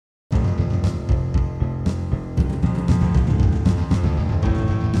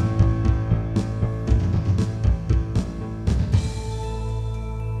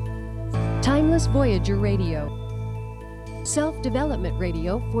Timeless Voyager Radio. Self-development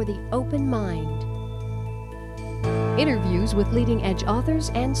radio for the open mind. Interviews with leading-edge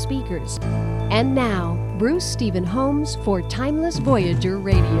authors and speakers. And now, Bruce Stephen Holmes for Timeless Voyager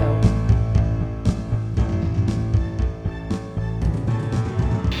Radio.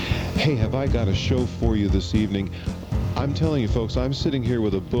 Hey, have I got a show for you this evening? I'm telling you, folks, I'm sitting here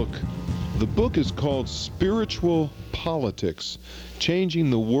with a book. The book is called Spiritual Politics,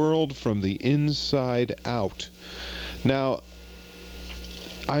 Changing the World from the Inside Out. Now,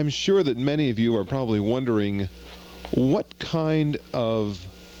 I'm sure that many of you are probably wondering what kind of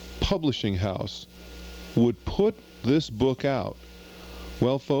publishing house would put this book out.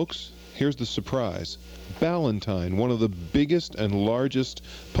 Well, folks, here's the surprise. Ballantine, one of the biggest and largest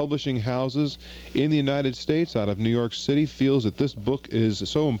publishing houses in the United States out of New York City, feels that this book is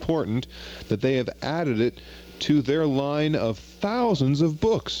so important that they have added it to their line of thousands of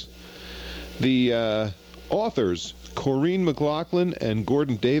books. The authors, Corrine McLaughlin and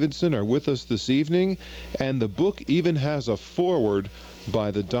Gordon Davidson, are with us this evening, and the book even has a foreword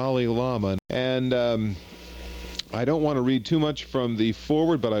by the Dalai Lama. And I don't want to read too much from the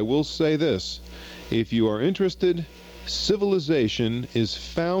foreword, but I will say this. If you are interested, civilization is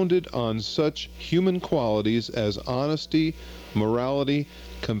founded on such human qualities as honesty, morality,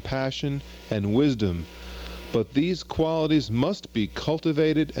 compassion, and wisdom. But these qualities must be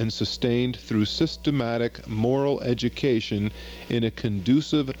cultivated and sustained through systematic moral education in a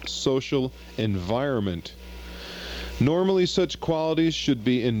conducive social environment. Normally, such qualities should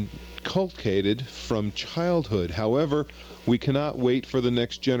be inculcated from childhood. However, we cannot wait for the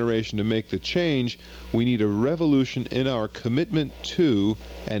next generation to make the change. We need a revolution in our commitment to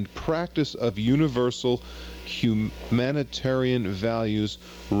and practice of universal humanitarian values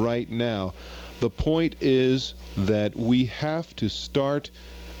right now. The point is that we have to start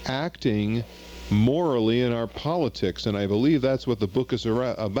acting morally in our politics, and I believe that's what the book is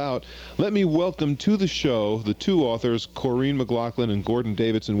about. Let me welcome to the show the two authors, Corrine McLaughlin and Gordon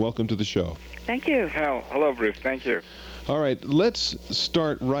Davidson. Welcome to the show. Thank you. Hello, Bruce. Thank you. All right, let's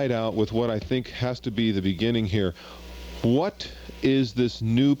start right out with what I think has to be the beginning here. What is this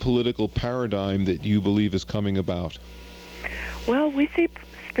new political paradigm that you believe is coming about? Well, we see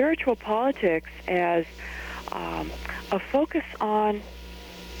spiritual politics as a focus on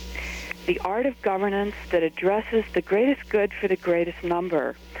the art of governance that addresses the greatest good for the greatest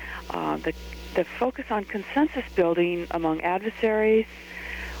number. The focus on consensus building among adversaries,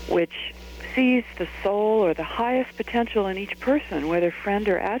 which sees the soul or the highest potential in each person, whether friend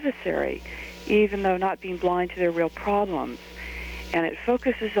or adversary, even though not being blind to their real problems. And it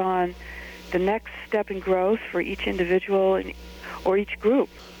focuses on the next step in growth for each individual or each group.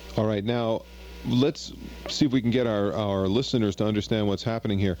 All right, now let's see if we can get our listeners to understand what's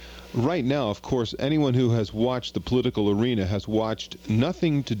happening here. Right now, of course, anyone who has watched the political arena has watched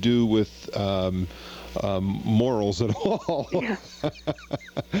nothing to do with morals at all. Yeah.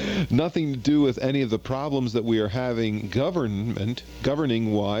 Nothing to do with any of the problems that we are having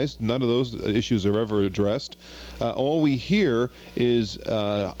governing-wise. None of those issues are ever addressed. All we hear is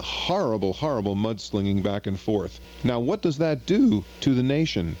horrible, horrible mudslinging back and forth. Now, what does that do to the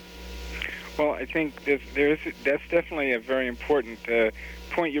nation? Well, I think that's definitely a very important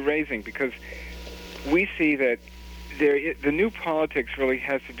point you're raising, because we see that the new politics really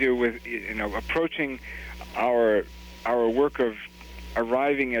has to do with approaching our work of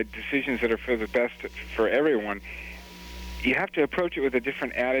arriving at decisions that are for the best for everyone. You have to approach it with a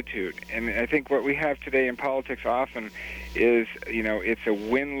different attitude, and I think what we have today in politics often is it's a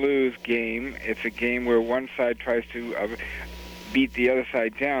win-lose game. It's a game where one side tries to beat the other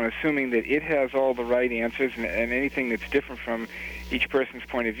side down, assuming that it has all the right answers, and anything that's different from each person's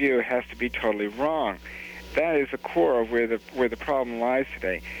point of view has to be totally wrong. That is the core of where the problem lies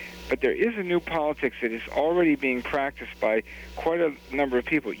today. But there is a new politics that is already being practiced by quite a number of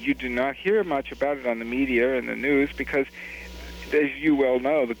people. You do not hear much about it on the media and the news because, as you well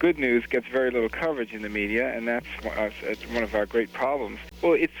know, the good news gets very little coverage in the media, and that's one of our great problems.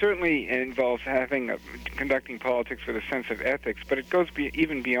 Well, it certainly involves conducting politics with a sense of ethics, but it goes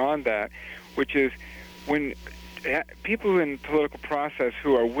even beyond that, which is when people in political process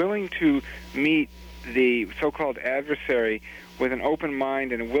who are willing to meet the so-called adversary with an open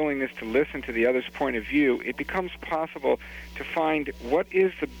mind and a willingness to listen to the other's point of view, it becomes possible to find what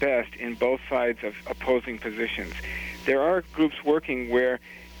is the best in both sides of opposing positions. There are groups working where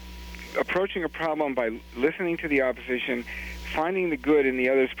approaching a problem by listening to the opposition, finding the good in the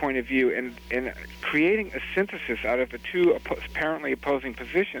other's point of view, and creating a synthesis out of the two apparently opposing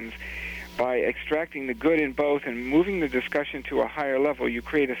positions by extracting the good in both and moving the discussion to a higher level, you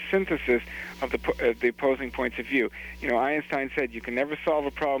create a synthesis of the opposing points of view. Einstein said you can never solve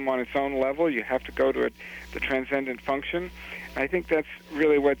a problem on its own level. You have to go to the transcendent function. I think that's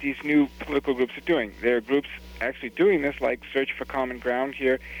really what these new political groups are doing. There are groups actually doing this, like Search for Common Ground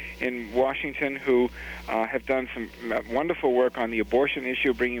here in Washington, who have done some wonderful work on the abortion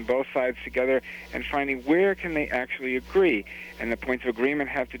issue, bringing both sides together and finding where can they actually agree. And the points of agreement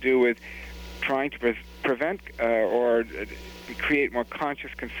have to do with trying to prevent or create more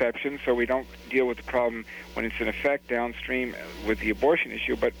conscious conception, so we don't deal with the problem when it's in effect downstream with the abortion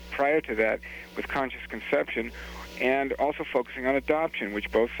issue, but prior to that with conscious conception, and also focusing on adoption,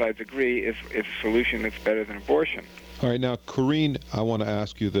 which both sides agree is a solution that's better than abortion. All right, now, Corrine, I want to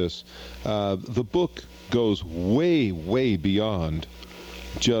ask you this. The book goes way, way beyond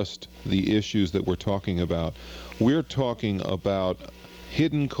just the issues that we're talking about. We're talking about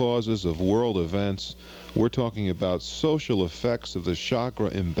hidden causes of world events. We're talking about social effects of the chakra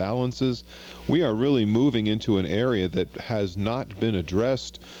imbalances. We are really moving into an area that has not been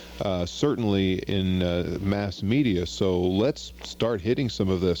addressed, certainly in mass media. So let's start hitting some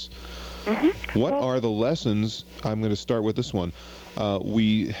of this. Mm-hmm. What are the lessons? I'm going to start with this one.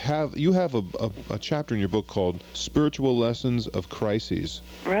 You have a chapter in your book called Spiritual Lessons of Crises.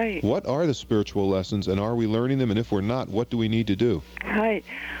 Right. What are the spiritual lessons, and are we learning them? And if we're not, what do we need to do? Right.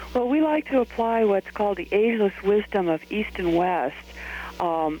 Well, we like to apply what's called the ageless wisdom of East and West,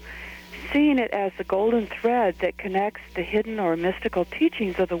 seeing it as the golden thread that connects the hidden or mystical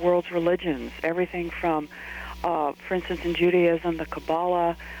teachings of the world's religions, everything from, for instance, in Judaism, the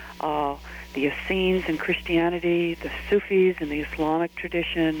Kabbalah, the Essenes in Christianity, the Sufis in the Islamic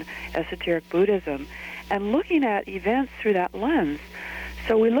tradition, esoteric Buddhism, and looking at events through that lens.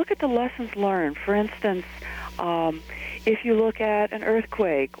 So we look at the lessons learned. For instance, if you look at an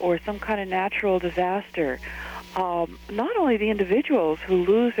earthquake or some kind of natural disaster, not only the individuals who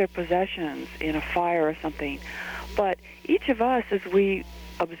lose their possessions in a fire or something, but each of us, as we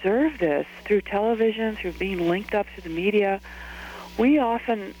observe this through television, through being linked up to the media, we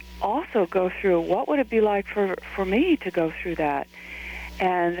often also go through what would it be like for me to go through that,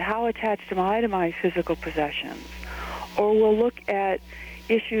 and how attached am I to my physical possessions. Or we'll look at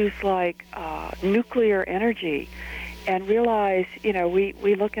issues like nuclear energy and realize,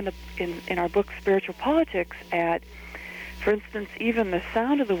 we look in our book Spiritual Politics at, for instance, even the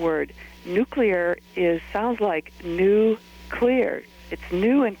sound of the word nuclear sounds like new clear. It's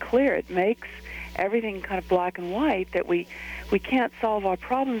new and clear. It makes everything kind of black and white, that we can't solve our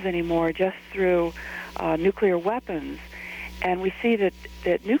problems anymore just through nuclear weapons. And we see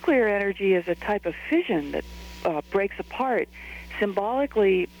that nuclear energy is a type of fission that breaks apart.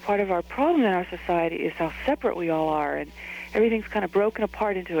 Symbolically, part of our problem in our society is how separate we all are, and everything's kind of broken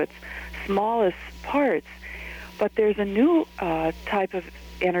apart into its smallest parts. But there's a new type of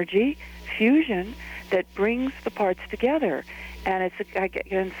energy, fusion, that brings the parts together. And it's,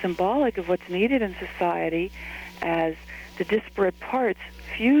 again, symbolic of what's needed in society as the disparate parts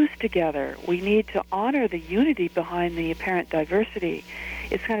fuse together. We need to honor the unity behind the apparent diversity.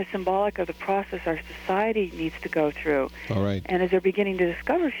 It's kind of symbolic of the process our society needs to go through. All right. And as they're beginning to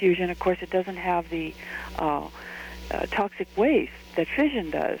discover fusion, of course, it doesn't have the toxic waste that fission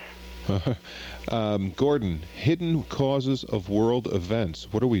does. Gordon, hidden causes of world events.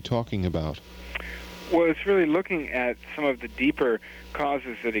 What are we talking about? Well, it's really looking at some of the deeper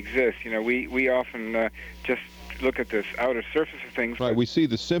causes that exist. We often just look at this outer surface of things. Right, we see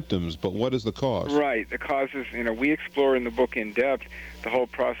the symptoms, but what is the cause? Right, the causes, we explore in the book in depth the whole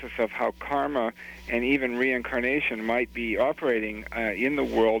process of how karma and even reincarnation might be operating in the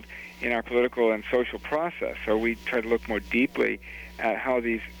world in our political and social process. So we try to look more deeply at how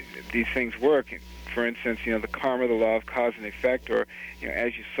these things work. For instance, the karma, the law of cause and effect, or,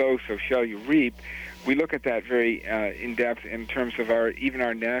 as you sow, so shall you reap. We look at that very in depth in terms of our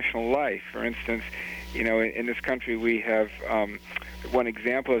national life. For instance, in this country we have one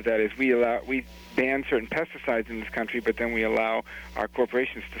example of that is we ban certain pesticides in this country, but then we allow our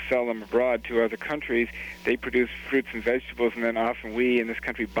corporations to sell them abroad to other countries. They produce fruits and vegetables, and then often we in this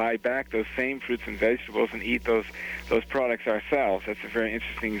country buy back those same fruits and vegetables and eat those products ourselves. That's a very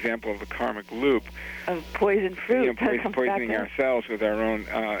interesting example of the karmic loop. Of poison fruit. Poisoning ourselves with our own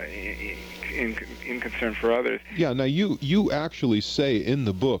in concern for others. Yeah, now you actually say in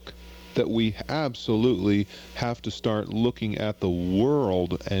the book that we absolutely have to start looking at the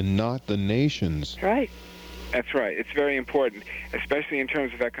world and not the nations. Right. That's right. It's very important, especially in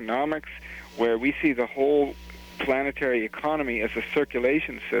terms of economics, where we see the whole planetary economy as a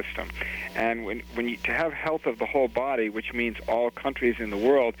circulation system. And to have health of the whole body, which means all countries in the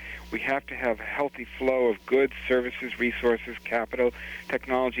world, we have to have a healthy flow of goods, services, resources, capital,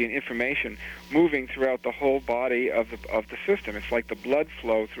 technology, and information moving throughout the whole body of the system. It's like the blood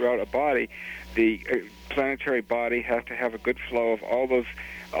flow throughout a body. The planetary body has to have a good flow of all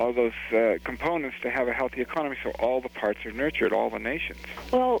those components to have a healthy economy, so all the parts are nurtured, all the nations.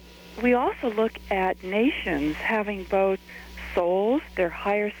 Well, we also look at nations having both souls, their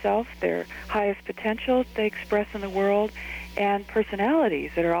higher self, their highest potential they express in the world, and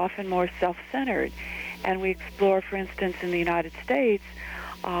personalities that are often more self-centered. And we explore, for instance, in the United States,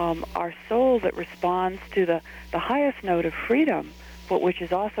 our soul that responds to the highest note of freedom, but which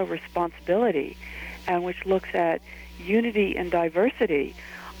is also responsibility, and which looks at unity and diversity,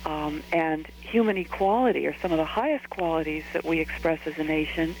 and human equality are some of the highest qualities that we express as a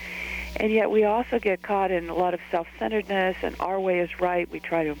nation. And yet we also get caught in a lot of self-centeredness, and our way is right. We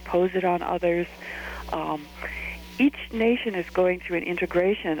try to impose it on others. Each nation is going through an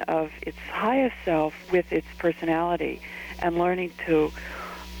integration of its highest self with its personality, and learning to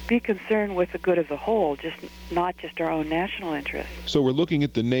be concerned with the good of the whole, not just our own national interests. So we're looking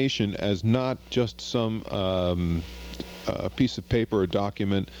at the nation as not just some a piece of paper or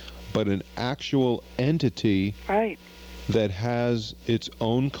document, but an actual entity, right, that has its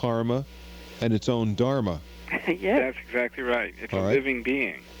own karma and its own dharma. Yes. That's exactly right. It's a living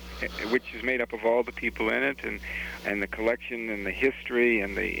being, which is made up of all the people in it, and the collection and the history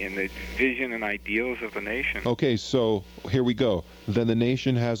and the vision and ideals of the nation. Okay, so here we go. Then the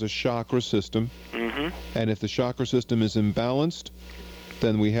nation has a chakra system, and if the chakra system is imbalanced,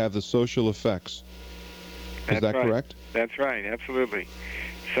 then we have the social effects. Is that correct? That's right, absolutely.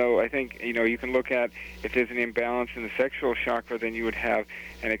 So I think, you can look at, if there's an imbalance in the sexual chakra, then you would have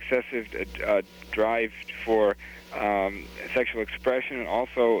an excessive drive for sexual expression, and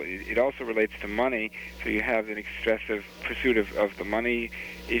also it also relates to money. So you have an excessive pursuit of the money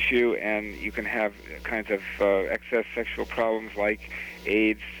issue, and you can have kinds of excess sexual problems like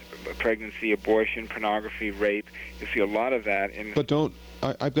AIDS, pregnancy, abortion, pornography, rape. You see a lot of that. But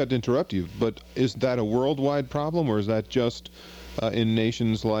I've got to interrupt you, but is that a worldwide problem, or is that just in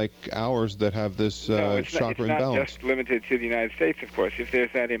nations like ours that have this chakra imbalance? It's not just limited to the United States, of course. If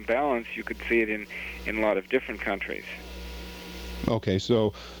there's that imbalance, you could see it in a lot of different countries. Okay,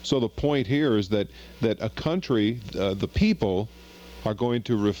 so the point here is that a country, the people, are going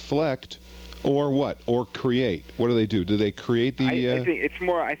to reflect, or what? Or create. What do they do? Do they create the... I think it's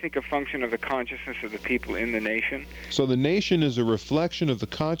more, a function of the consciousness of the people in the nation. So the nation is a reflection of the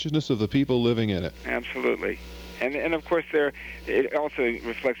consciousness of the people living in it. Absolutely. And of course, it also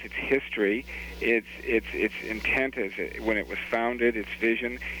reflects its history, its intent when it was founded, its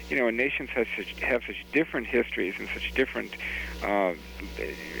vision. Nations have such different histories and such different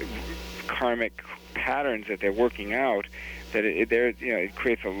karmic patterns that they're working out, that it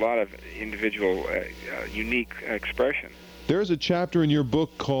creates a lot of individual, unique expression. There's a chapter in your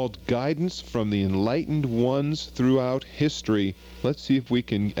book called Guidance from the Enlightened Ones Throughout History. Let's see if we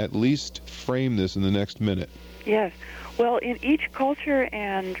can at least frame this in the next minute. Yes. Well, in each culture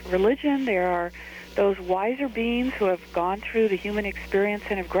and religion, there are those wiser beings who have gone through the human experience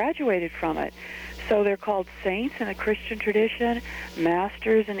and have graduated from it. So they're called saints in the Christian tradition,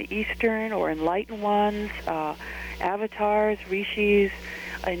 masters in the Eastern, or enlightened ones, avatars, rishis.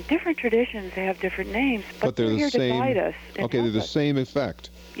 In different traditions, they have different names, but they're here to guide us. Okay, they're the same effect.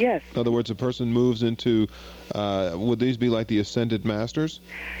 Yes. In other words, a person moves into, would these be like the ascended masters?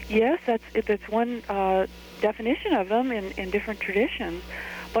 Yes, that's one definition of them in different traditions,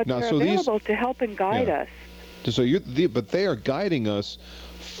 but they're available to help and guide us. So but they are guiding us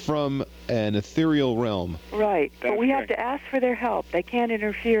from an ethereal realm. Right, but we have to ask for their help. They can't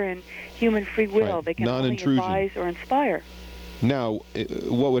interfere in human free will. Right. They can only advise or inspire. Now,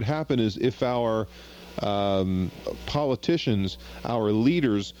 what would happen is if our politicians, our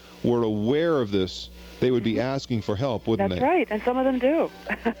leaders, were aware of this, they would be asking for help, wouldn't they? That's right, and some of them do.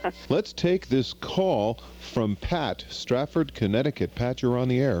 Let's take this call from Pat, Stratford, Connecticut. Pat, you're on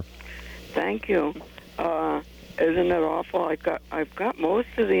the air. Thank you. Isn't it awful? I've got most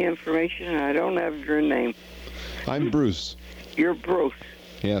of the information, and I don't have your name. I'm Bruce. You're Bruce.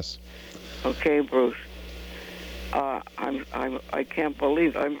 Yes. Okay, Bruce. I can't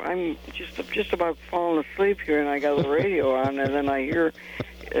believe I'm just about falling asleep here, and I got the radio on, and then I hear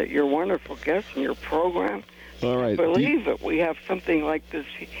your wonderful guests in your program. All right. I believe it. We have something like this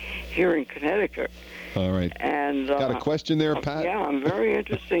here in Connecticut. All right. And got a question there, Pat? Yeah, I'm very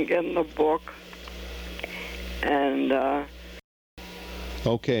interested in getting the book. And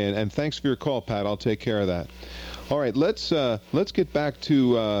okay, and thanks for your call, Pat. I'll take care of that. All right, let's get back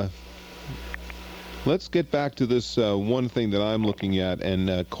to this one thing that I'm looking at, and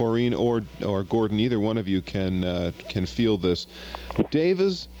Corrine or Gordon, either one of you can feel this.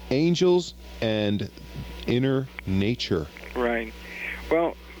 Devas, angels, and inner nature. Right.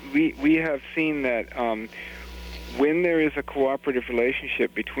 Well, we have seen that when there is a cooperative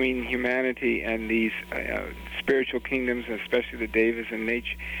relationship between humanity and these spiritual kingdoms, especially the Devas and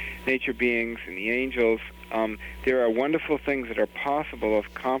nature beings and the angels, there are wonderful things that are possible of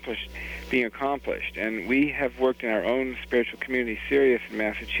being accomplished. And we have worked in our own spiritual community, Sirius in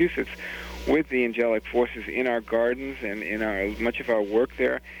Massachusetts, with the angelic forces in our gardens and in much of our work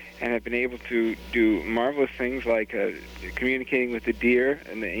there, and have been able to do marvelous things like communicating with the deer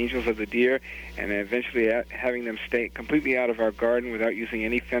and the angels of the deer, and eventually having them stay completely out of our garden without using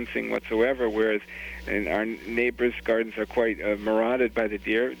any fencing whatsoever, whereas in our neighbors' gardens are quite marauded by the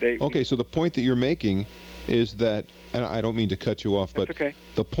deer. Okay, so the point that you're making is that, and I don't mean to cut you off, but okay.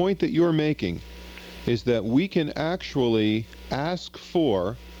 The point that you're making is that we can actually ask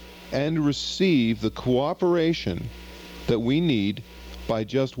for and receive the cooperation that we need by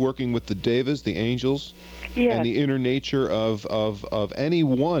just working with the Devas, the angels, Yes. and the inner nature of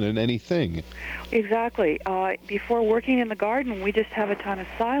anyone and anything. Exactly. Before working in the garden, we just have a ton of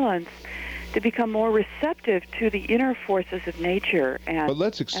silence to become more receptive to the inner forces of nature. But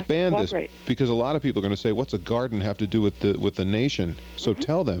let's expand this, because a lot of people are going to say, "What's a garden have to do with the nation?" So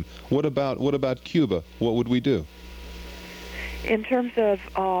tell them, what about Cuba? What would we do? In terms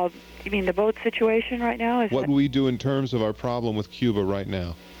of, you mean the boat situation right now? What would we do in terms of our problem with Cuba right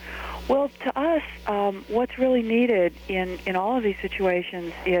now? Well, to us, what's really needed in all of these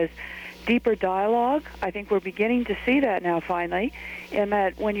situations is deeper dialogue. I think we're beginning to see that now finally, in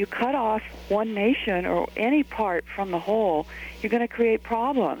that when you cut off one nation or any part from the whole, you're going to create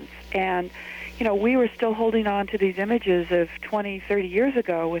problems. And, we were still holding on to these images of 20, 30 years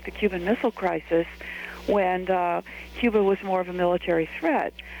ago with the Cuban Missile Crisis, when Cuba was more of a military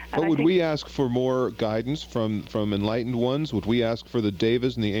threat. But would we ask for more guidance from enlightened ones? Would we ask for the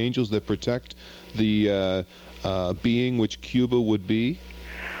Devas and the angels that protect the being which Cuba would be?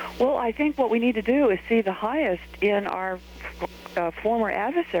 Well, I think what we need to do is see the highest in our former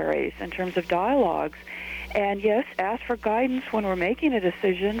adversaries in terms of dialogues. And yes, ask for guidance when we're making a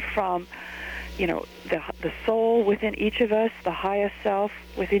decision from, the soul within each of us, the highest self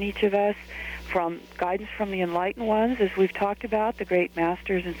within each of us, from guidance from the enlightened ones, as we've talked about, the great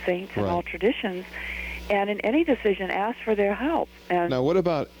masters and saints in all traditions. And in any decision, ask for their help. And now, what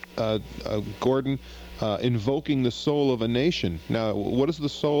about, Gordon, invoking the soul of a nation? Now, what is the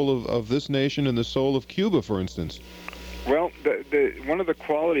soul of this nation and the soul of Cuba, for instance? Well, one of the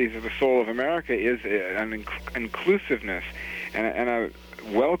qualities of the soul of America is an inclusiveness and a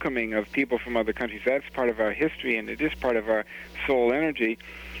welcoming of people from other countries. That's part of our history, and it is part of our soul energy.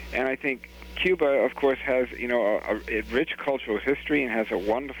 And I think Cuba, of course, has a rich cultural history and has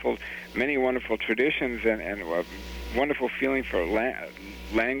many wonderful traditions and a wonderful feeling for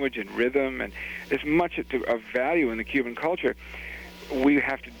language and rhythm, and there's much of value in the Cuban culture. What we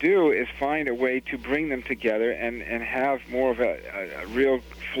have to do is find a way to bring them together and have more of a real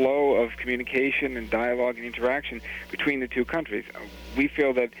flow of communication and dialogue and interaction between the two countries. We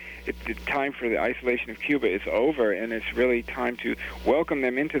feel that the time for the isolation of Cuba is over, and it's really time to welcome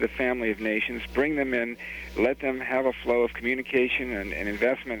them into the family of nations, bring them in, let them have a flow of communication and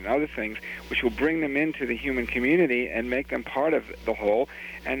investment and other things, which will bring them into the human community and make them part of the whole.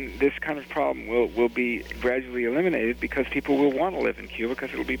 And this kind of problem will be gradually eliminated because people will want to live in Cuba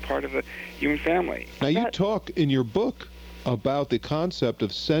because it will be part of the human family. Now, you talk in your book about the concept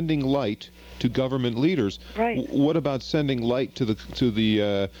of sending light to government leaders. Right. What about sending light to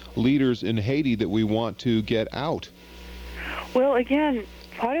the leaders in Haiti that we want to get out? Well, again,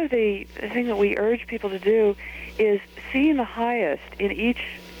 part of the thing that we urge people to do is seeing the highest in each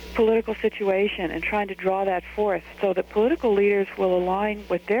political situation and trying to draw that forth so that political leaders will align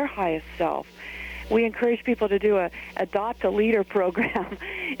with their highest self. We encourage people to adopt a leader program.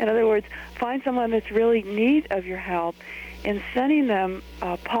 In other words, find someone that's really in need of your help and sending them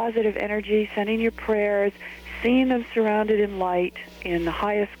positive energy, sending your prayers, seeing them surrounded in light, in the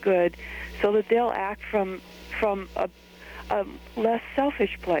highest good, so that they'll act from a less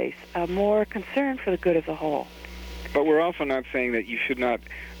selfish place, more concern for the good of the whole. But we're also not saying that you should not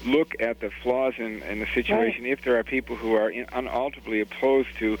look at the flaws in the situation. Right. If there are people who are unalterably opposed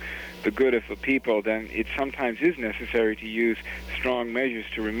to the good of the people, then it sometimes is necessary to use strong measures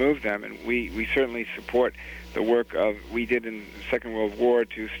to remove them. And we certainly support the work we did in the Second World War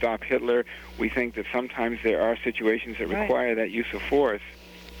to stop Hitler. We think that sometimes there are situations that require that use of force.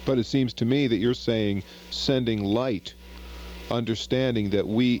 But it seems to me that you're saying sending light, understanding that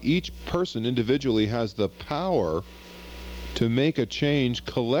each person individually has the power to make a change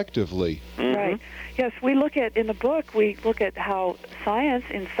collectively. Mm-hmm. Right. Yes, we look at, in the book, we look at how science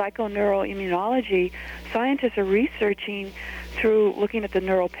in psychoneuroimmunology, scientists are researching through looking at the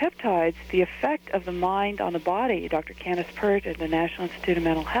neuropeptides, the effect of the mind on the body. Dr. Candace Pert at the National Institute of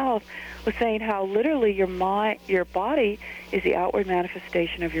Mental Health was saying how literally your body is the outward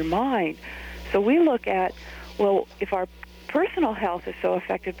manifestation of your mind. So we look at, well, if our personal health is so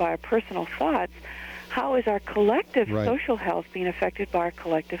affected by our personal thoughts, how is our collective social health being affected by our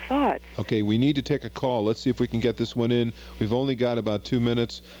collective thoughts? Okay, we need to take a call. Let's see if we can get this one in. We've only got about 2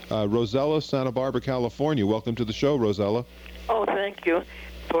 minutes. Rosella, Santa Barbara, California. Welcome to the show, Rosella. Oh, thank you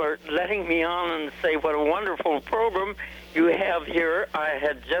for letting me on and say what a wonderful program you have here. I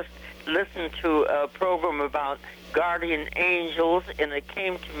had just listened to a program about guardian angels, and it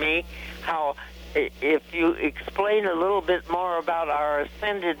came to me how if you explain a little bit more about our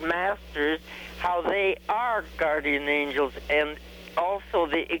ascended masters, how they are guardian angels, and also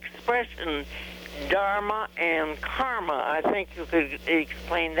the expression dharma and karma. I think you could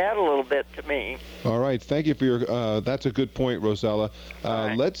explain that a little bit to me. All right, thank you for your. That's a good point, Rosella.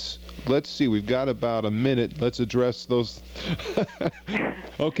 Right. Let's see. We've got about a minute. Let's address those.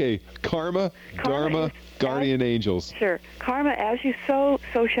 Okay, karma, dharma, guardian angels. Sure. Karma, as you sow,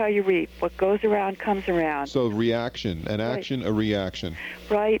 so shall you reap. What goes around comes around. So reaction, an action, a reaction.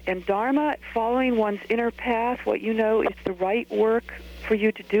 Right. And dharma, following one's inner path, what you know is the right work for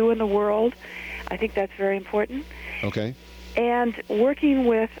you to do in the world. I think that's very important. Okay. And working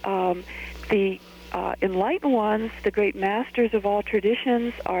with the enlightened ones, the great masters of all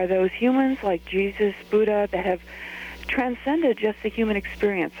traditions, are those humans like Jesus, Buddha, that have transcended just the human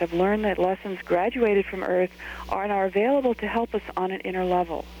experience, have learned that lessons graduated from Earth are and are available to help us on an inner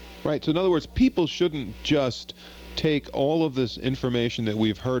level. Right. So in other words, people shouldn't just take all of this information that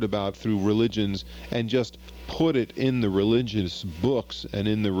we've heard about through religions and just put it in the religious books and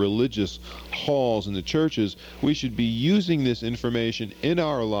in the religious halls and the churches. We should be using this information in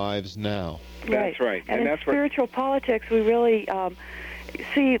our lives now. That's right. And in that's spiritual politics, we really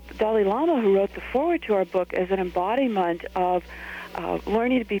see Dalai Lama, who wrote the foreword to our book, as an embodiment of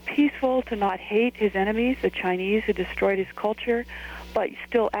learning to be peaceful, to not hate his enemies, the Chinese who destroyed his culture, but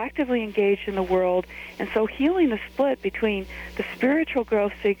still actively engaged in the world, and so healing the split between the spiritual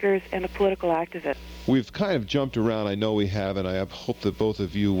growth seekers and the political activists. We've kind of jumped around, I know we have, and I hope that both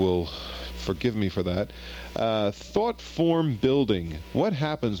of you will forgive me for that. Thought form building. What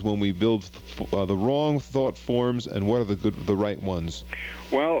happens when we build the wrong thought forms, and what are the right ones?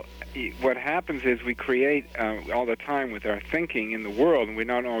 Well, what happens is we create all the time with our thinking in the world, and we're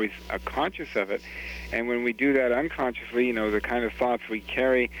not always conscious of it. And when we do that unconsciously, the kind of thoughts we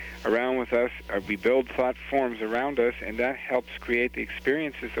carry around with us, we build thought forms around us, and that helps create the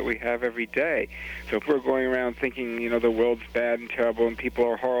experiences that we have every day. So if we're going around thinking, the world's bad and terrible and people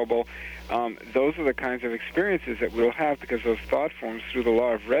are horrible, those are the kinds of experiences that we'll have, because those thought forms, through the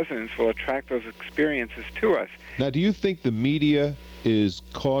law of resonance, will attract those experiences to us. Now, do you think the media is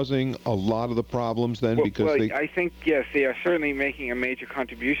causing a lot of the problems then? I think, yes, they are certainly making a major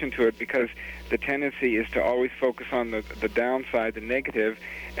contribution to it, because the tendency is to always focus on the downside, the negative,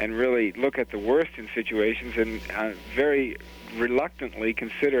 and really look at the worst in situations, and very reluctantly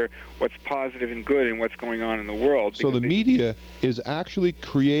consider what's positive and good and what's going on in the world. So the media is actually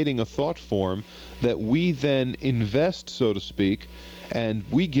creating a thought form that we then invest, so to speak, and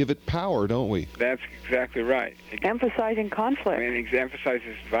we give it power, don't we? That's exactly right. Emphasizing conflict. And it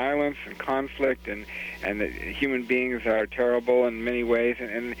emphasizes violence and conflict, and that human beings are terrible in many ways,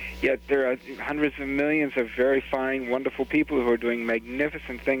 and yet there are hundreds of millions of very fine, wonderful people who are doing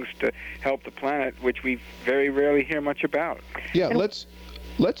magnificent things to help the planet, which we very rarely hear much about. Yeah, let's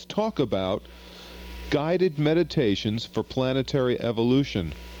talk about guided meditations for planetary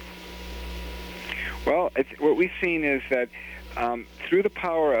evolution. Well, what we've seen is that through the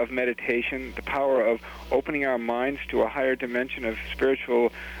power of meditation, the power of opening our minds to a higher dimension of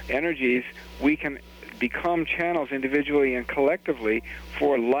spiritual energies, we can become channels individually and collectively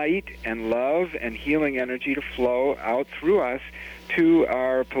for light and love and healing energy to flow out through us to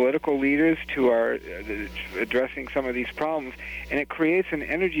our political leaders, to our addressing some of these problems. And it creates an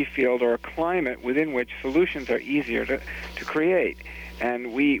energy field or a climate within which solutions are easier to create.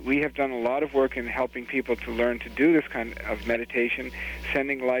 And we have done a lot of work in helping people to learn to do this kind of meditation,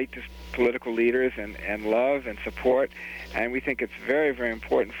 sending light to political leaders and love and support. And we think it's very, very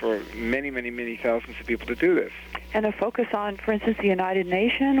important for many, many, many thousands of people to do this. And a focus on, for instance, the United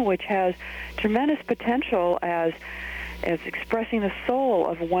Nations, which has tremendous potential as as expressing the soul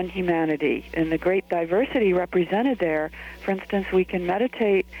of one humanity and the great diversity represented there. For instance, we can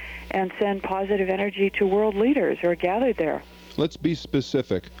meditate and send positive energy to world leaders who are gathered there. Let's be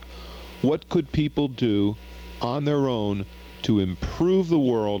specific. What could people do on their own to improve the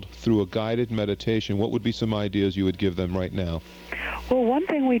world through a guided meditation? What would be some ideas you would give them right now? Well, one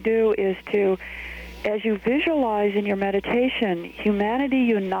thing we do is to, as you visualize in your meditation, humanity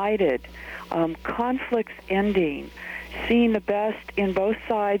united, conflicts ending, seeing the best in both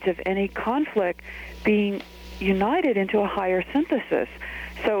sides of any conflict being united into a higher synthesis.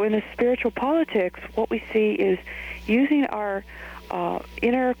 So in the spiritual politics, what we see is using our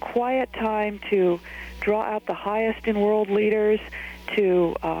inner quiet time to draw out the highest in world leaders,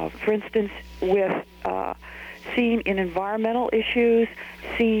 to, for instance, with seeing in environmental issues,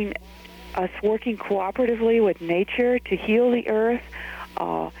 seeing us working cooperatively with nature to heal the earth,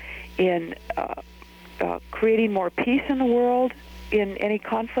 in creating more peace in the world in any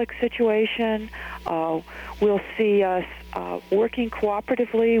conflict situation. We'll see us working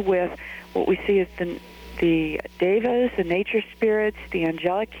cooperatively with what we see as the devas, the nature spirits, the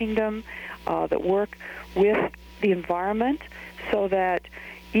angelic kingdom that work with the environment so that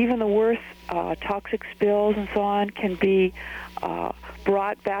even the worst toxic spills and so on can be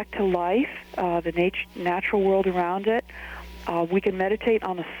brought back to life, the natural world around it. We can meditate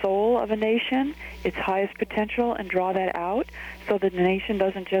on the soul of a nation, its highest potential, and draw that out so that the nation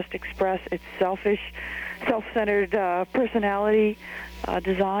doesn't just express its selfish, self-centered personality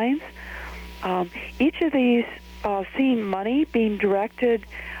designs. Each of these, seeing money being directed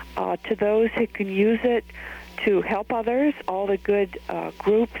to those who can use it to help others, all the good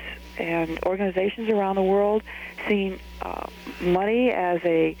groups and organizations around the world, seeing money as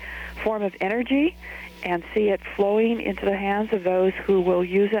a form of energy and see it flowing into the hands of those who will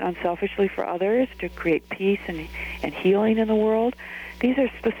use it unselfishly for others to create peace and healing in the world. These are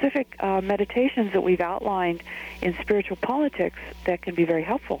specific meditations that we've outlined in spiritual politics that can be very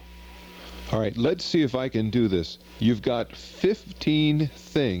helpful. All right, let's see if I can do this. You've got 15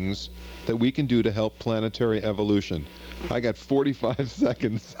 things that we can do to help planetary evolution. I got 45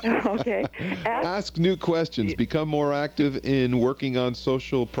 seconds. Okay. Ask new questions. Become more active in working on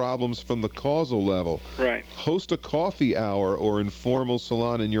social problems from the causal level. Right. Host a coffee hour or informal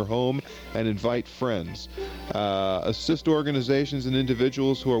salon in your home and invite friends. Assist organizations and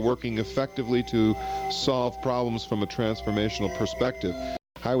individuals who are working effectively to solve problems from a transformational perspective.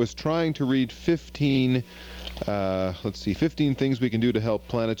 I was trying to read 15 things we can do to help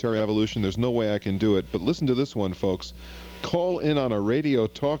planetary evolution. There's no way I can do it, but listen to this one, folks. Call in on a radio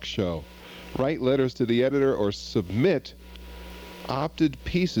talk show, write letters to the editor, or submit opted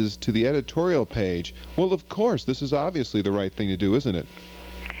pieces to the editorial page. Well, of course, this is obviously the right thing to do, isn't it?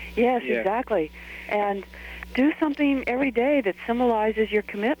 Yes, Yeah. exactly. And do something every day that symbolizes your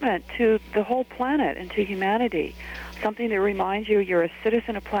commitment to the whole planet and to humanity. Something that reminds you you're a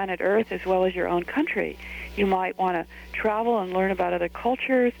citizen of planet Earth as well as your own country. You might want to travel and learn about other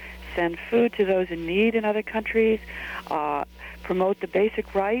cultures, send food to those in need in other countries, promote the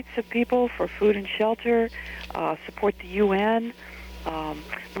basic rights of people for food and shelter, support the UN,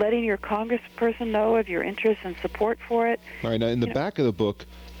 letting your congressperson know of your interest and support for it. All right, now in the back of the book,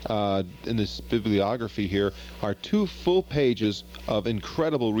 in this bibliography here, are 2 full pages of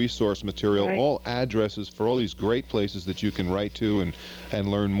incredible resource material, Right. all addresses for all these great places that you can write to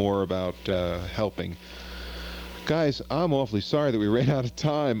and learn more about helping. Guys, I'm awfully sorry that we ran out of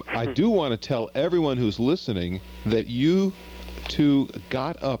time. I do want to tell everyone who's listening that you two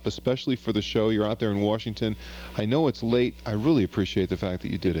got up, especially for the show. You're out there in Washington. I know it's late. I really appreciate the fact that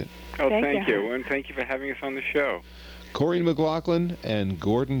you did it. Oh, Thank thank you. you. And thank you for having us on the show. Corrine McLaughlin and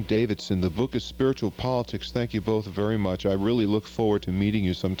Gordon Davidson. The book is Spiritual Politics. Thank you both very much. I really look forward to meeting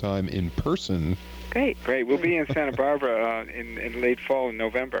you sometime in person. Great. Great. We'll be in Santa Barbara in late fall in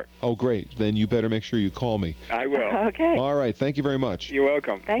November. Oh, great. Then you better make sure you call me. I will. Okay. All right. Thank you very much. You're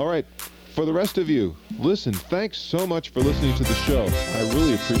welcome. Thank All right. For the rest of you, listen, thanks so much for listening to the show. I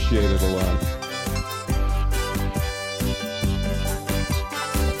really appreciate it a lot.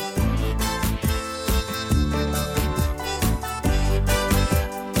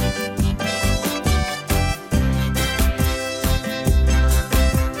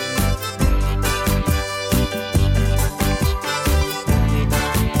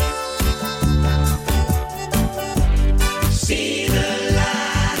 See the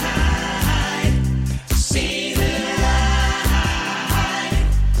light, see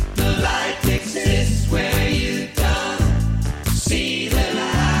the light takes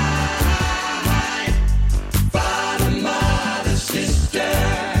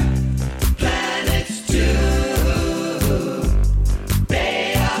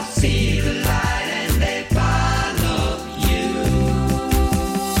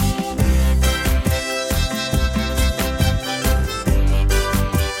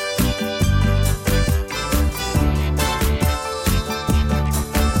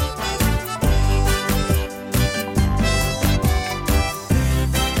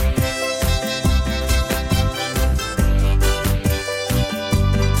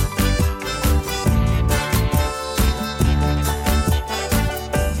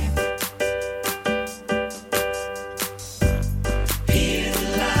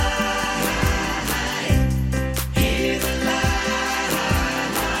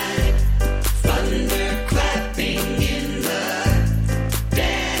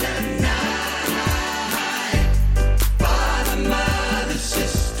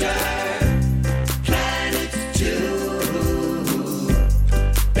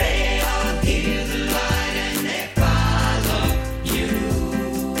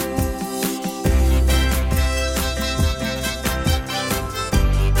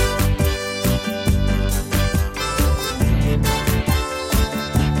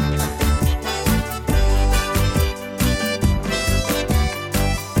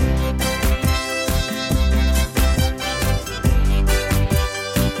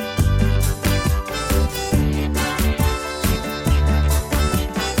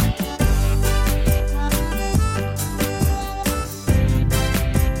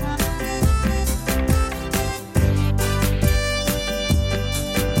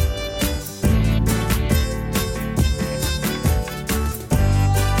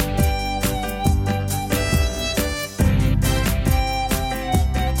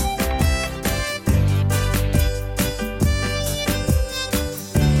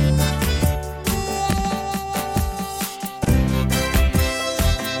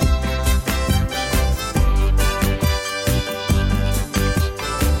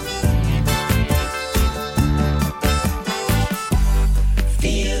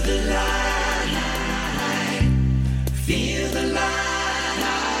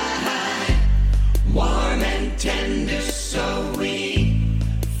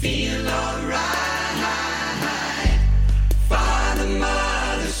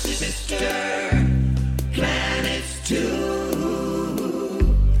Mr.